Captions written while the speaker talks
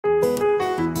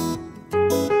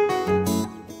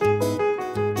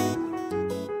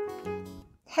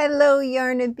Hello,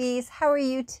 Yarnabees. How are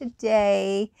you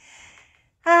today?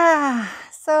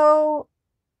 So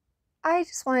I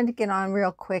just wanted to get on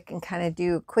real quick and kind of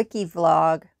do a quickie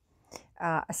vlog,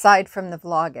 aside from the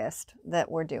vlogist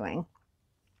that we're doing,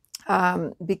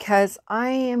 because I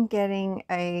am getting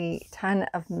a ton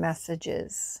of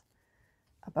messages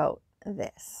about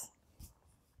this.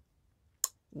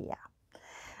 Yeah.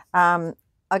 I'll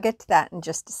get to that in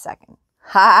just a second.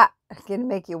 Ha! I'm gonna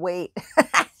make you wait.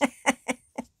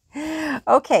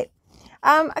 Okay.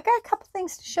 I got a couple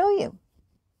things to show you.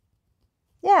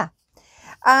 Yeah.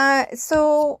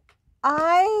 So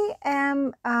I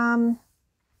am, I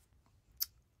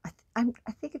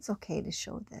think it's okay to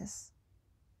show this.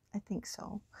 I think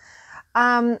so.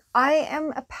 I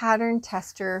am a pattern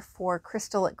tester for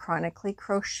Crystal at Chronically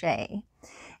Crochet,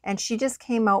 and she just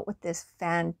came out with this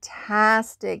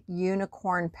fantastic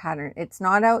unicorn pattern. It's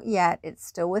not out yet. It's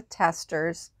still with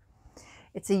testers.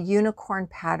 It's a unicorn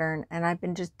pattern, and I've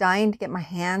been just dying to get my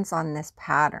hands on this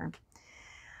pattern.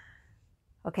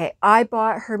 Okay, I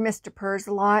bought her Mr. Purrs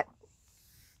a lot.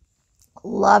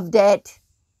 Loved it.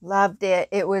 Loved it.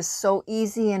 It was so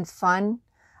easy and fun.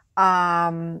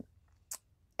 And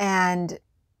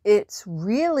it's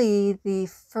really the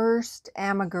first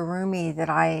amigurumi that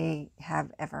I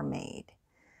have ever made.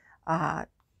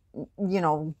 You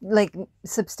know, like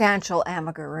substantial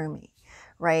amigurumi,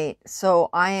 right? So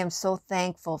I am so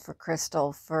thankful for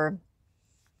Crystal for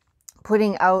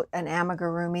putting out an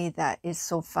amigurumi that is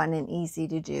so fun and easy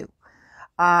to do.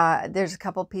 There's a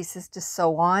couple pieces to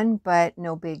sew on, but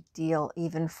no big deal,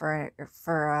 even for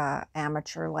an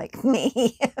amateur like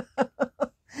me.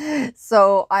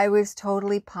 So I was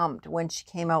totally pumped when she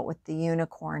came out with the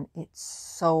unicorn. It's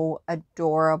so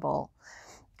adorable.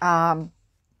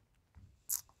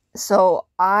 So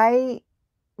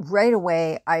right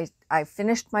away, I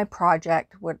finished my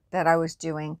project that I was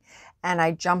doing, and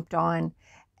I jumped on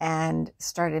and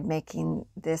started making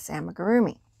this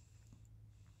amigurumi.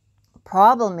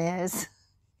 Problem is,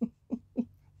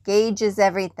 gauge is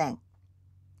everything.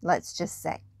 Let's just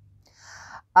say.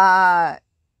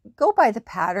 Go by the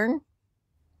pattern.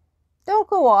 Don't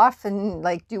go off and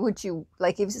like do what you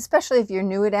like, especially if you're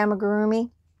new at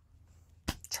amigurumi.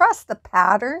 Trust the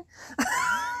pattern.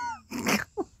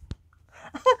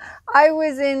 I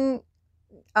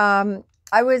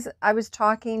was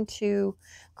talking to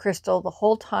Crystal the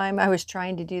whole time I was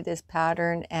trying to do this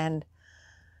pattern, and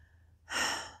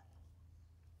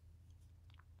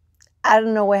I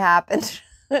don't know what happened.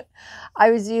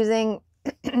 I was using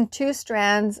 2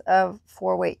 strands of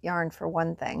 4-weight yarn for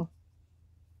one thing.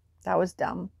 That was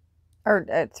dumb. Or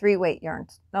 3-weight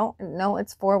yarns. No,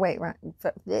 it's 4-weight yarn.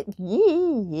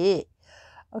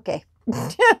 Okay.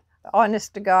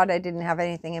 Honest to God, I didn't have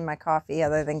anything in my coffee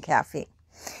other than caffeine.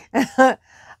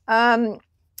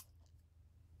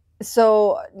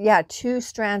 So yeah, 2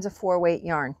 strands of 4-weight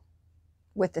yarn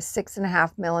with a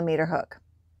 6.5 millimeter hook.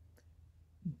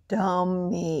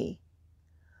 Dummy.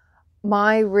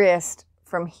 My wrist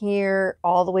from here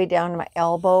all the way down to my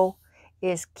elbow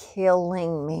is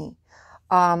killing me.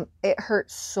 It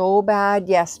hurt so bad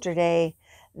yesterday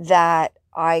that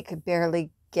I could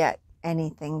barely get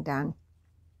anything done.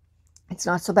 It's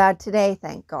not so bad today,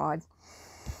 thank God.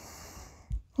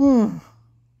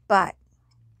 But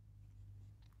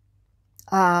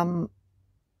I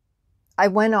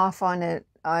went off on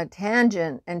a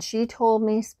tangent, and she told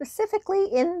me specifically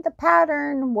in the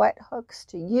pattern what hooks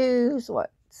to use,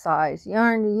 what size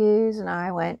yarn to use, and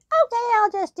I went, okay,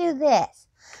 I'll just do this,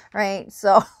 right?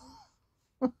 So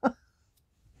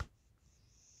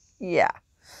yeah,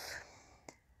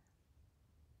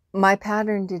 my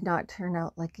pattern did not turn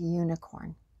out like a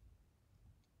unicorn.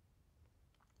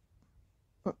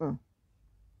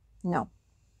 No,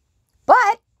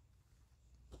 but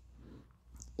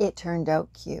it turned out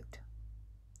cute.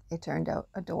 It turned out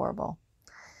adorable.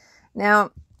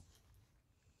 Now,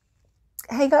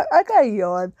 hey, I got a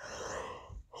yawn.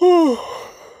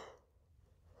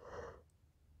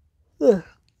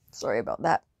 Sorry about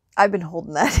that. I've been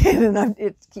holding that in, and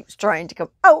it keeps trying to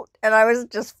come out, and I was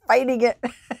just fighting it.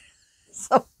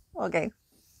 So, okay.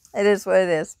 It is what it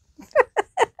is.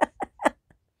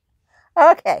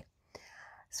 Okay.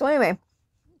 So anyway,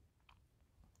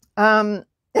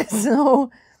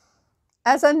 so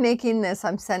as I'm making this,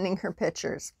 I'm sending her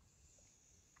pictures.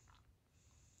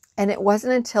 And it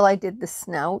wasn't until I did the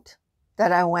snout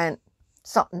that I went,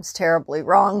 something's terribly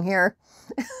wrong here.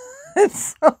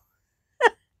 So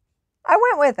I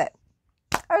went with it.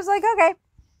 I was like, okay,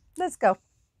 let's go.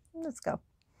 Let's go.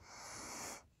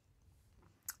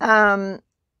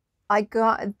 I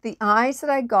got the eyes that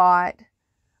I got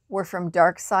were from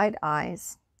Dark Side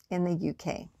Eyes in the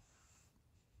UK.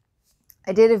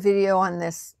 I did a video on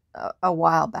this a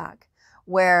while back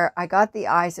where I got the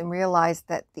eyes and realized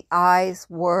that the eyes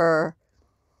were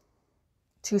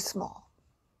too small.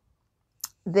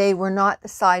 They were not the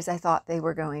size I thought they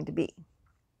were going to be.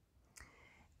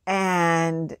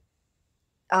 And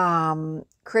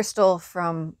Crystal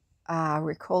from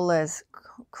Ricola's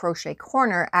Crochet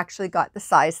Corner actually got the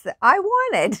size that I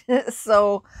wanted.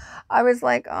 So I was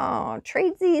like, oh,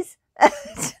 tradesies.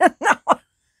 No.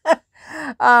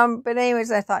 But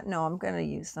anyways, I thought, no, I'm going to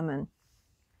use them. And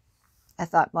I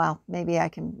thought, well, maybe I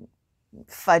can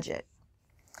fudge it.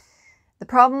 The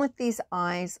problem with these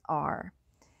eyes are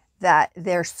that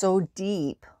they're so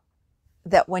deep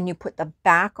that when you put the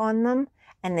back on them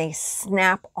and they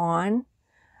snap on,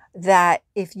 that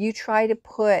if you try to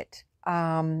put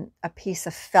a piece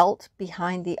of felt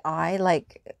behind the eye,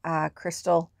 like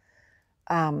Crystal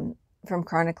from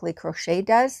Chronically Crochet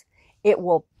does, it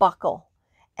will buckle,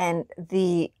 and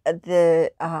the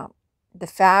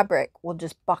fabric will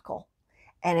just buckle,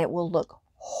 and it will look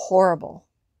horrible.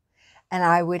 And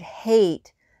I would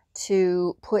hate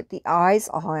to put the eyes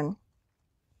on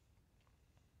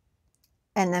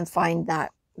and then find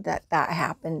that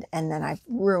happened, and then I've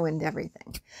ruined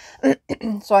everything.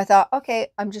 So I thought, okay,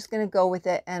 I'm just going to go with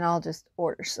it, and I'll just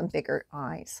order some bigger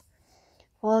eyes.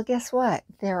 Well, guess what?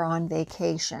 They're on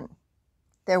vacation.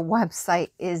 Their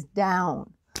website is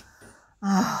down.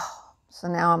 Oh, so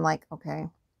now I'm like, okay,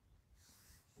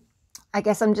 I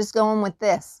guess I'm just going with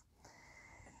this.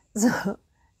 So,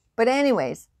 but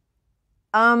anyways,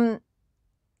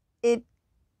 it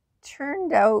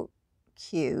turned out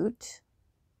cute,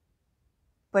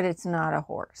 but it's not a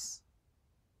horse.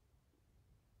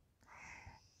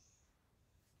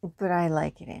 But I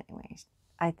like it anyways.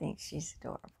 I think she's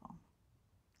adorable.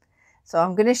 So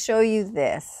I'm going to show you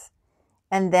this.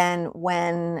 And then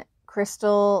when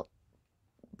Crystal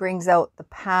brings out the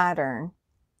pattern,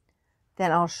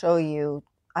 then I'll show you.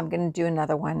 I'm going to do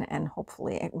another one, and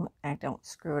hopefully I don't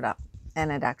screw it up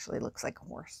and it actually looks like a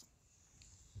horse.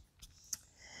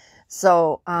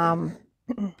 So,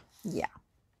 yeah.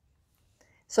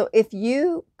 So if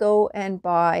you go and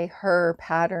buy her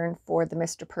pattern for the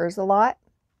Mr. Purse-a-Lot,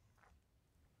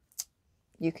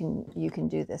 you can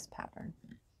do this pattern.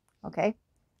 Okay?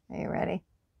 Are you ready?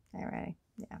 Are you ready?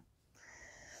 Yeah.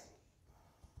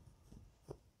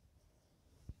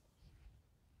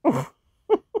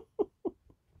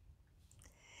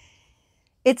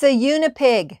 It's a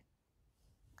Unipig.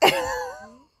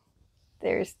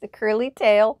 There's the curly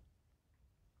tail.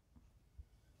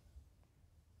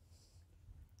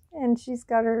 And she's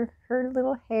got her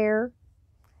little hair.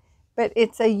 But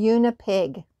it's a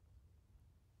Unipig.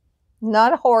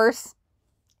 Not a horse.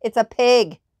 It's a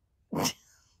pig.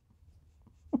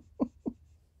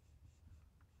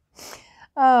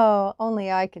 Oh,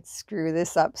 only I could screw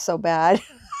this up so bad.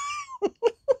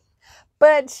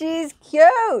 But she's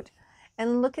cute.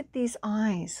 And look at these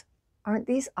eyes. Aren't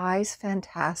these eyes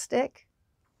fantastic?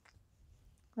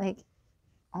 Like,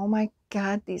 oh my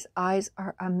God, these eyes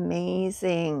are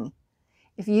amazing.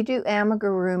 If you do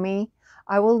amigurumi,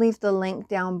 I will leave the link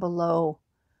down below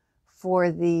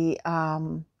for the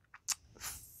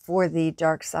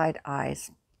dark side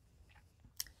eyes.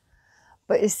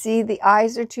 But you see, the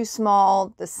eyes are too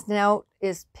small. The snout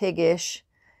is piggish.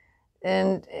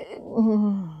 And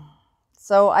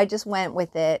so I just went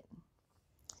with it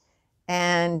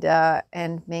and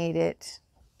made it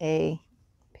a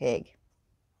pig.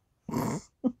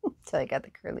 So I got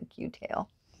the curly Q tail.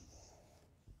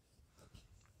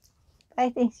 I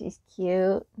think she's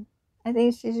cute. I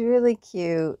think she's really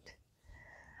cute.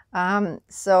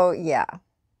 So yeah.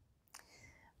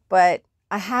 But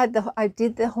I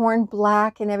did the horn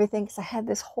black and everything because I had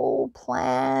this whole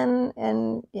plan,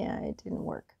 and yeah, it didn't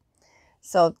work.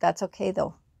 So that's okay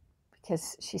though,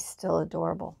 because she's still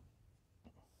adorable.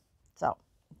 So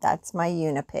that's my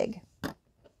Unipig.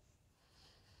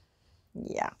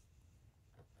 Yeah.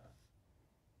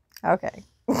 Okay.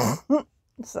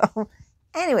 So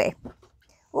anyway.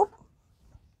 Whoop.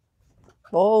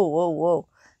 Whoa, whoa, whoa.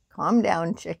 Calm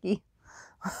down, chickie.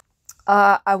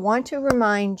 I want to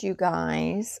remind you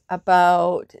guys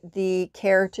about the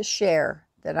Care to Share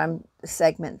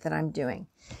segment that I'm doing.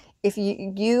 If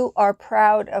you are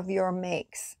proud of your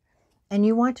makes and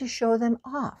you want to show them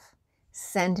off,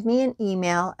 send me an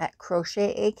email at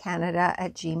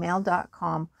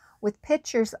crochetacanada@gmail.com with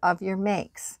pictures of your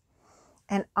makes,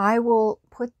 and I will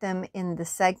put them in the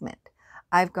segment.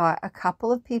 I've got a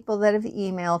couple of people that have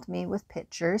emailed me with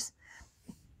pictures,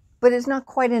 but it's not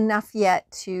quite enough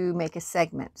yet to make a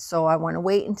segment. So I want to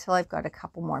wait until I've got a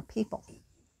couple more people.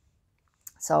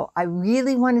 So I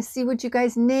really want to see what you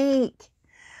guys make.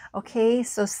 Okay,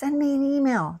 so send me an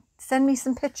email, send me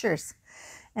some pictures,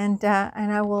 and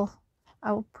I will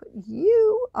put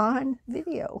you on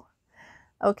video.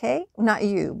 Okay, not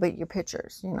you, but your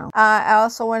pictures, you know. I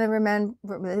also want to remember,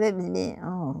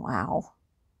 oh wow,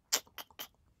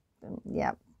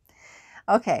 yeah,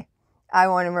 okay. I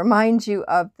want to remind you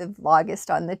of the Vlogist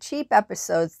on the Cheap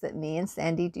episodes that me and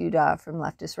Sandy Duda from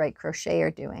Left is Right Crochet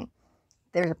are doing.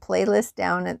 There's a playlist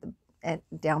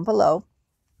down below.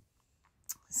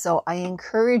 So I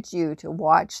encourage you to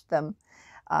watch them,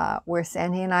 where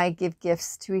Sandy and I give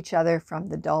gifts to each other from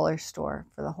the dollar store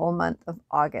for the whole month of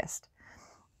August.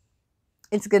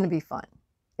 It's going to be fun.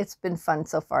 It's been fun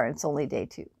so far. It's only day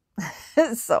 2.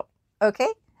 So, okay.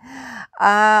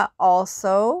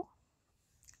 Also,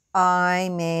 I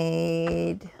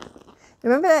made,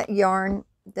 remember that yarn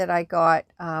that I got?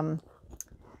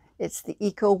 It's the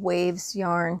Eco Waves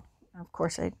yarn. Of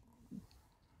course,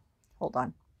 hold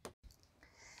on.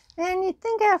 And you'd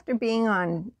think after being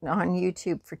on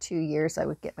YouTube for 2 years, I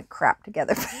would get my crap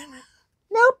together.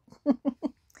 Nope.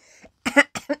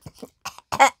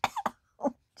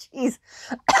 Oh, jeez.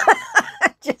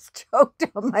 I just choked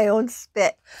on my own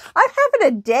spit. I'm having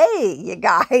a day, you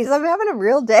guys. I'm having a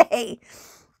real day.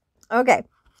 Okay.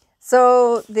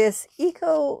 So this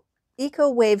Eco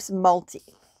Waves Multi.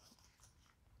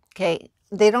 Okay.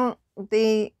 They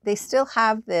still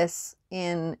have this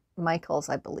in Michael's,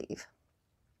 I believe.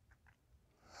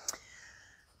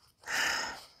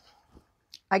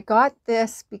 I got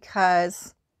this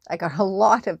because I got a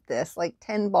lot of this, like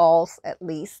 10 balls at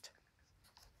least,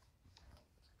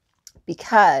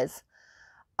 because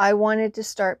I wanted to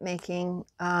start making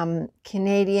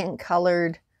Canadian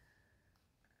colored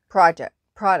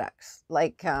products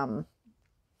like hat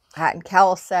and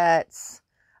cowl sets,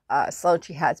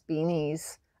 slouchy hats,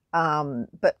 beanies,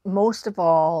 but most of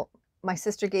all, my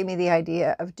sister gave me the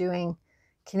idea of doing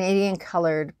Canadian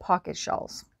colored pocket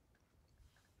shawls.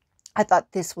 I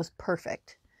thought this was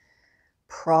perfect.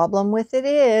 Problem with it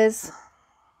is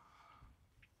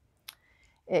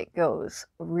it goes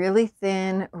really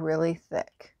thin, really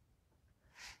thick.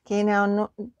 Okay, now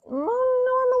normally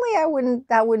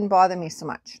that wouldn't bother me so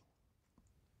much.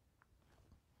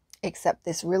 Except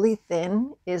this really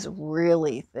thin is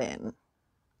really thin.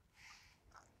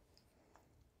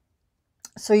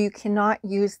 So you cannot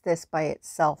use this by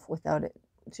itself without it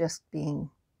just being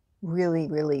really,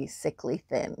 really sickly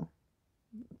thin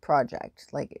project.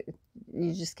 Like,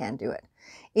 you just can't do it.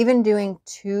 Even doing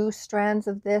 2 strands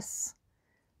of this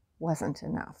wasn't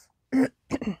enough.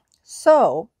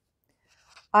 So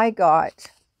I got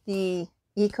the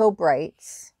Eco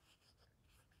Brights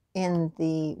in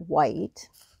the white,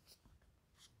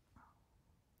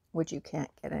 which you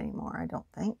can't get anymore, I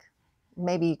don't think.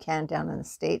 Maybe you can down in the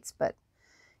States, but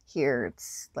here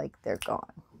it's like they're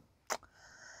gone.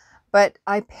 But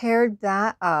I paired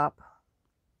that up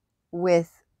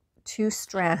with 2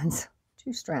 strands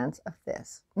of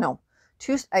this. No,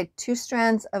 two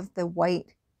strands of the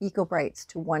white Eco Brights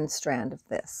to 1 strand of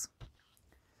this.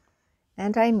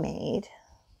 And I made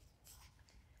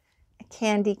a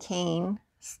candy cane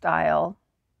style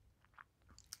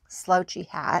slouchy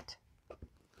hat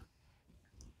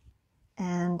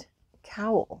and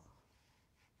cowl.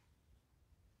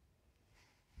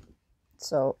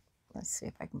 So let's see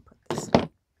if I can put this in.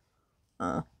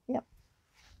 Yep.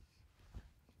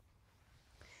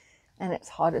 And it's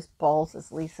hot as balls,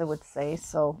 as Lisa would say.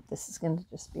 So this is going to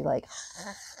just be like,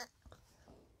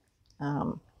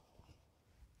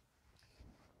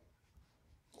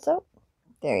 so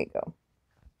there you go.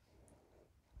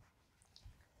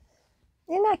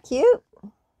 Isn't that cute?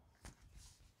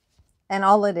 And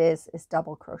all it is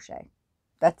double crochet.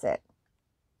 That's it.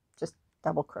 Just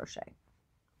double crochet.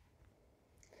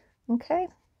 Okay.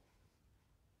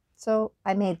 So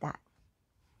I made that.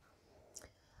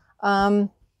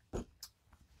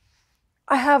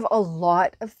 I have a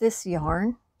lot of this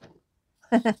yarn.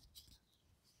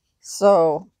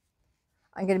 So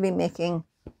I'm going to be making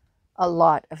a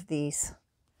lot of these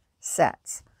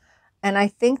sets. And I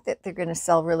think that they're going to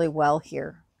sell really well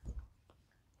here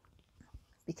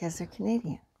because they're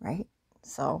Canadian, right?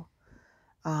 So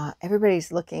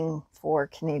everybody's looking for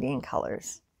Canadian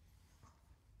colors.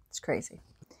 It's crazy.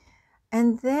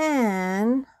 And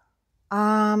then,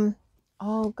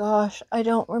 oh gosh, I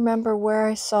don't remember where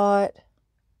I saw it.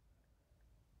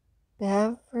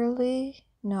 Beverly?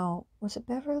 No, was it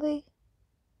Beverly?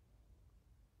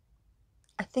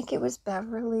 I think it was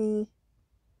Beverly.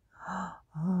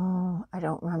 Oh, I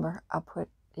don't remember. I'll put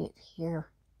it here.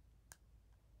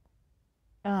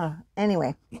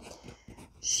 Anyway,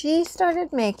 she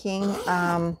started making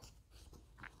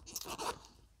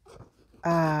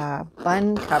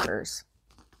bun covers.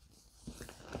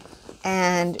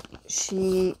 And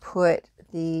she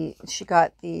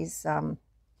got these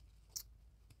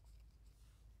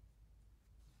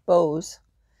bows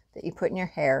that you put in your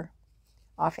hair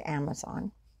off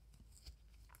Amazon.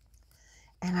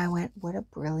 And I went, what a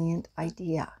brilliant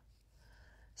idea.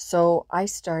 So I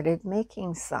started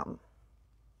making some.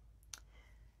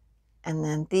 And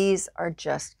then these are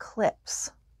just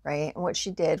clips, right? And what she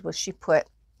did was she put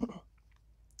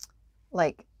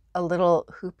like a little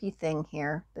hoopy thing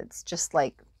here that's just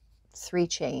like 3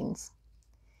 chains.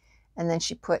 And then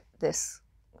she put this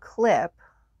clip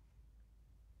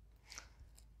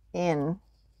in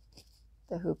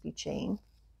the hoopy chain.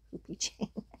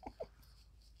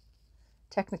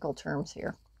 Technical terms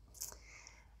here.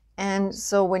 And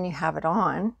so when you have it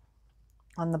on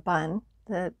the bun,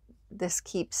 this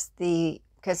keeps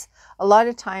because a lot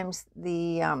of times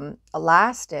the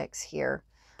elastics here,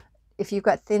 if you've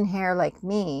got thin hair like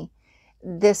me,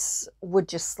 this would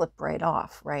just slip right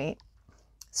off, right?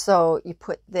 So you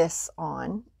put this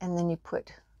on and then you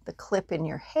put the clip in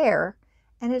your hair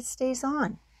and it stays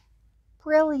on.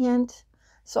 Brilliant.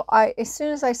 So as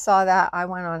soon as I saw that, I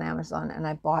went on Amazon and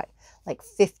I bought like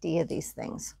 50 of these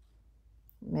things.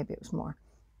 Maybe it was more,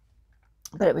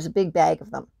 but it was a big bag of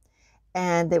them.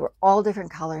 And they were all different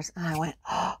colors. And I went,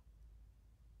 oh,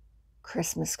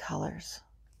 Christmas colors.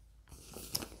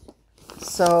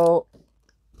 So,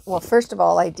 well, first of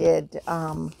all, I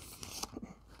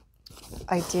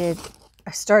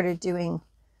started doing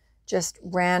just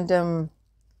random,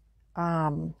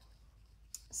 some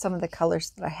of the colors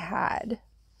that I had.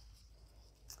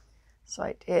 So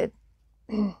I did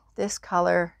this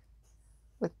color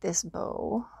with this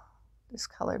bow, this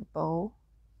colored bow.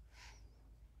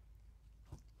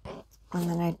 And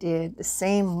then I did the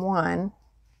same one,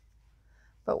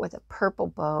 but with a purple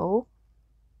bow.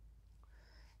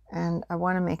 And I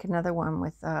want to make another one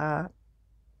with a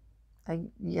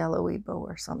yellowy bow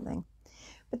or something.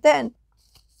 But then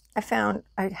I found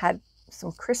I had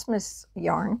some Christmas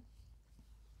yarn.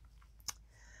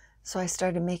 So I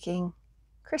started making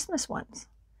Christmas ones.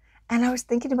 And I was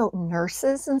thinking about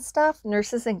nurses and stuff,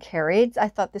 nurses and carrieds. I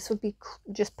thought this would be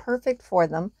just perfect for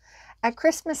them at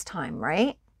Christmas time,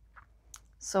 right?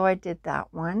 So I did that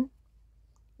one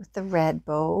with the red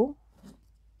bow.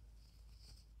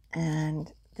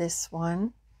 And this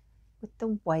one with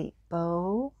the white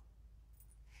bow.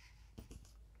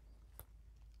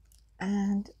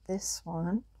 And this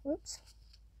one, whoops,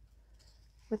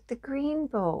 with the green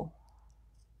bow.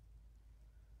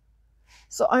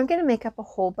 So I'm going to make up a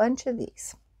whole bunch of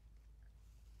these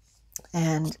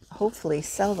and hopefully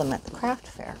sell them at the craft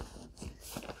fair,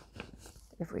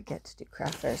 if we get to do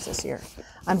craft fairs this year.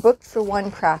 I'm booked for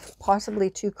 1 craft, possibly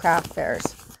 2 craft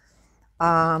fairs.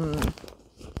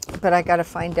 But I got to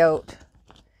find out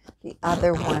the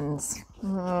other ones.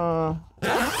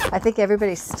 I think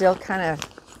everybody's still kind of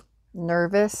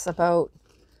nervous about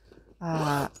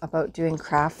doing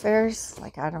craft fairs.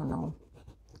 Like, I don't know.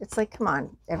 It's like, come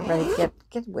on, everybody,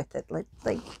 get with it.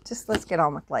 Let's get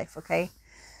on with life, okay?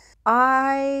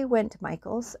 I went to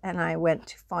Michael's and I went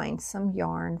to find some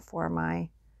yarn for my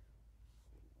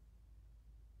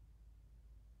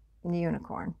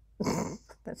unicorn.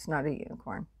 That's not a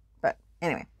unicorn, but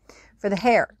anyway, for the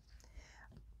hair.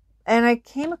 And I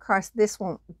came across, this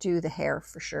won't do the hair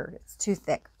for sure. It's too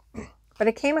thick. But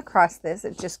I came across this.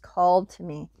 It just called to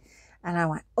me. And I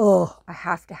went, oh, I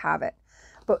have to have it.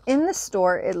 But in the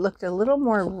store, it looked a little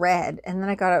more red. And then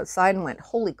I got outside and went,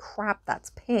 holy crap,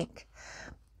 that's pink.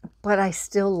 But I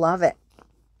still love it.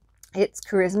 It's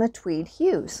Charisma Tweed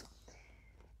Hues.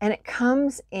 And it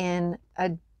comes in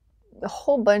a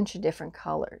whole bunch of different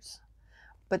colors.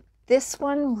 But this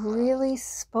one really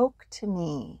spoke to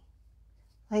me.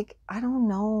 Like, I don't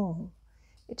know.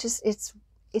 It's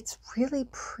really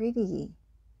pretty.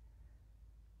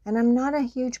 And I'm not a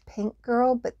huge pink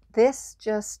girl, but this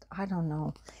just, I don't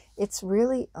know. It's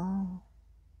really, oh,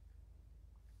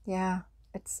 yeah,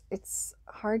 it's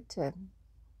hard to,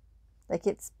 like,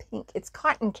 it's pink. It's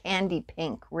cotton candy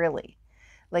pink, really.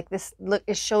 Like this, look,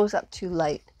 it shows up too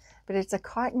light, but it's a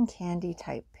cotton candy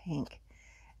type pink.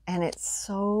 And it's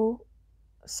so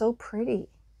pretty.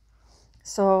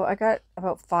 So I got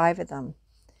about 5 of them.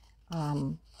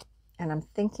 And I'm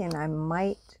thinking I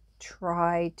might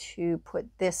try to put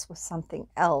this with something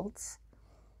else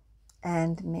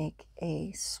and make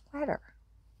a sweater,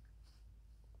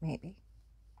 maybe.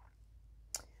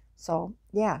 So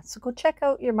yeah, so go check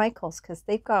out your Michaels, because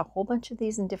they've got a whole bunch of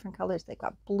these in different colors. They've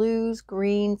got blues,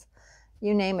 greens,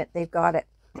 you name it, they've got it.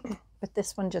 But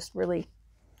this one just really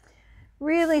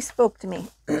spoke to me.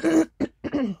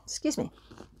 Excuse me.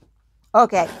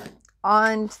 Okay,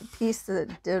 on to piece de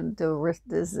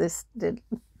resistance.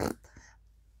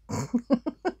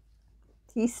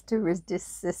 Piece de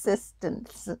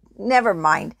resistance. Never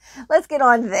mind. Let's get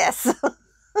on to this.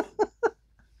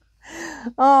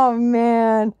 Oh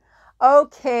man.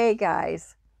 Okay,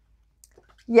 guys.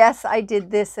 Yes, I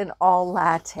did this in all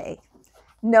latte.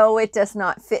 No, it does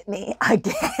not fit me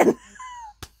again.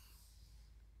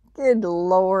 Good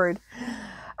Lord.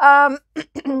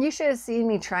 You should have seen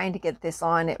me trying to get this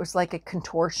on. It was like a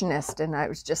contortionist, and I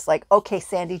was just like, okay,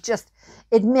 Sandy, just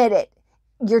admit it.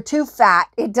 You're too fat.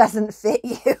 It doesn't fit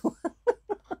you.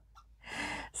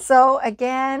 So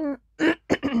again,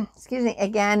 excuse me,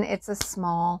 again, it's a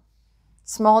small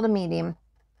to medium.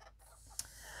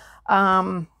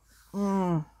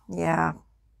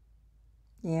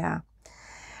 Yeah.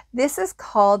 This is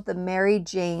called the Mary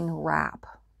Jane wrap.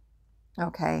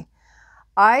 Okay.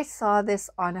 I saw this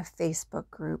on a Facebook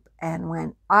group and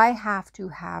went, I have to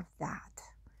have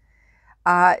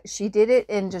that. She did it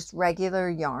in just regular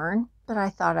yarn, but I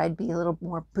thought I'd be a little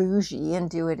more bougie and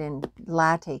do it in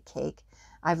latte cake.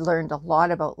 I've learned a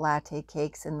lot about latte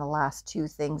cakes in the last 2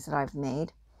 things that I've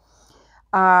made.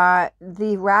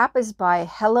 The wrap is by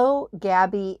Hello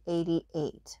Gabby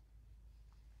 88.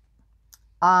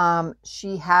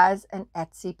 She has an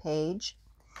Etsy page,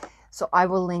 so I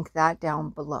will link that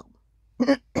down below.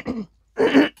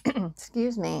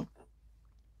 Excuse me.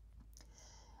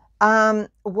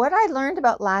 What I learned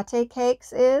about latte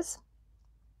cakes is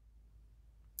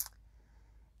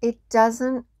it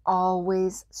doesn't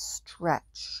always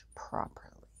stretch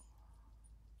properly.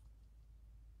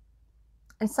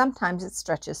 And sometimes it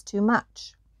stretches too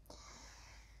much.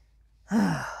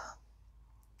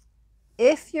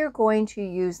 If you're going to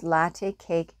use latte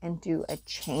cake and do a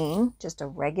chain, just a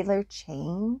regular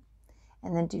chain,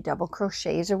 and then do double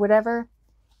crochets or whatever,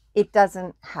 it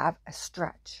doesn't have a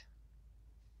stretch.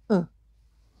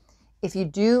 If you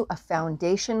do a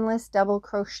foundationless double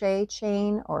crochet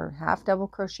chain or half double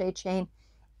crochet chain,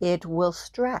 it will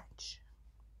stretch.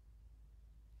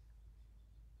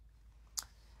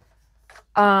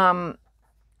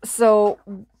 So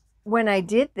when I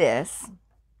did this,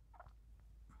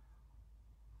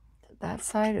 that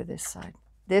side or this side?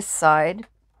 This side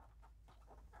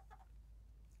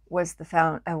was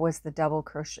the double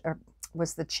crochet, or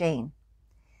was the chain.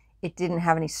 It didn't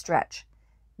have any stretch.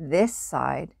 This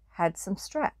side had some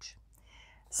stretch.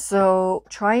 So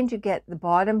trying to get the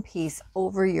bottom piece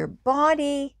over your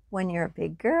body when you're a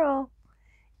big girl,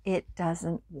 it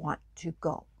doesn't want to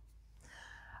go.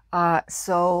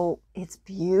 So it's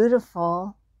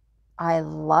beautiful. I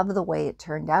love the way it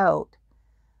turned out.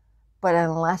 But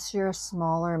unless you're a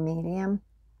smaller medium,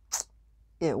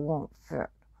 it won't fit.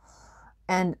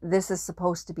 And this is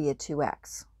supposed to be a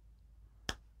 2X.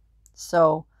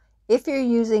 So if you're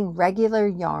using regular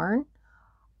yarn,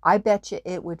 I bet you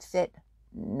it would fit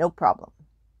no problem.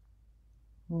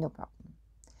 No problem.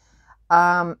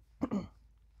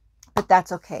 But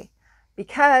that's okay,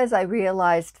 because I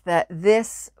realized that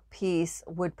this piece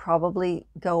would probably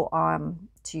go on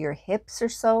to your hips or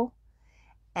so.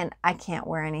 And I can't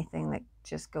wear anything that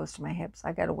just goes to my hips.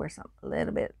 I got to wear something a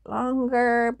little bit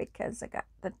longer because I got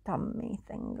the tummy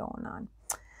thing going on.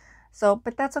 So,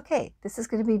 but that's okay. This is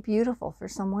going to be beautiful for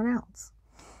someone else.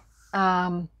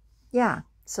 Yeah.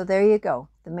 So there you go.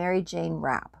 The Mary Jane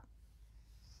wrap.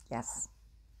 Yes.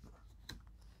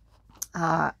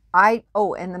 And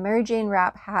the Mary Jane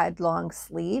wrap had long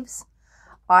sleeves.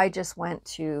 I just went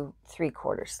to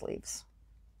 3/4 sleeves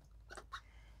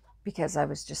because I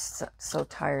was just so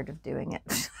tired of doing it.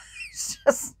 It's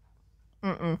just,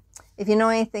 If you know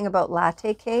anything about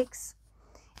latte cakes,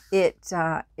 it's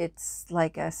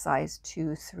like a size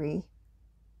 2, 3.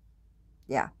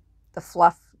 Yeah, the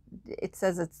fluff, it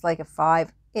says it's like a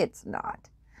 5. It's not.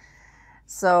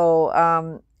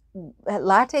 So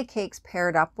latte cakes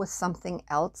paired up with something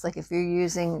else, like if you're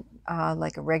using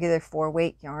like a regular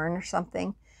 4-weight yarn or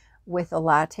something with a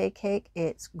latte cake,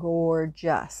 it's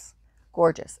gorgeous.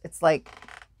 Gorgeous. It's like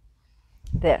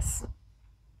this,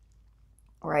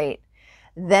 right?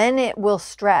 Then it will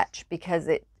stretch because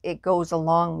it goes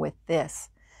along with this,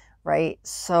 right?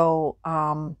 So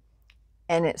and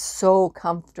it's so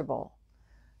comfortable,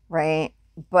 right?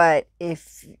 But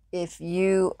if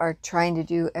you are trying to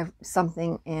do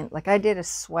something in, like I did a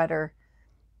sweater,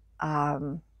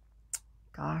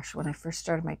 gosh, when I first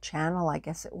started my channel, I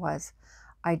guess it was,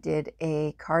 I did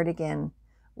a cardigan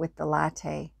with the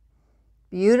latte.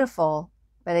 Beautiful,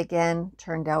 but again,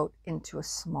 turned out into a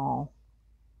small.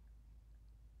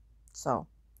 So,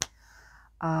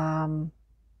 yeah,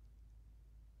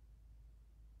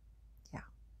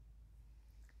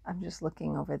 I'm just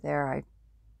looking over there.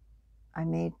 I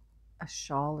made a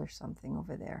shawl or something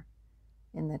over there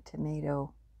in the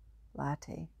tomato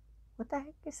latte. What the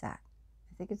heck is that?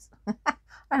 I think it's,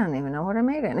 I don't even know what I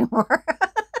made anymore.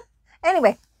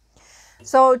 Anyway,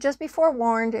 so just be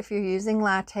forewarned, if you're using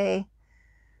latte,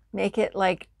 make it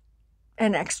like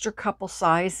an extra couple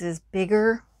sizes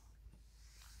bigger,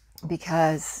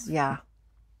 because yeah,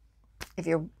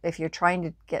 if you're trying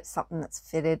to get something that's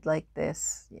fitted like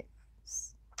this,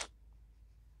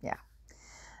 yeah.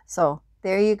 So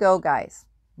there you go, guys.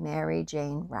 Mary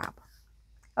Jane wrap.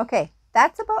 Okay,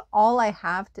 that's about all I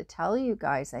have to tell you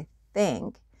guys, I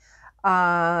think.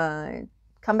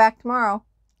 Come back tomorrow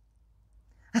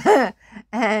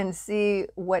and see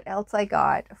what else I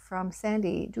got from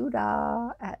Sandy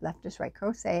Duda at Left is Right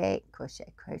Crochet.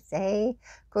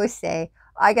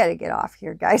 I gotta get off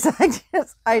here, guys.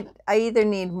 I either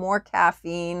need more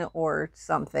caffeine or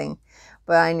something,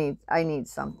 but I need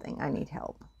something. I need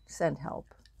help. Send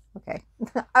help. Okay.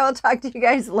 I will talk to you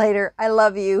guys later. I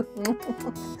love you.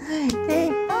 Okay,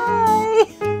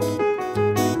 bye.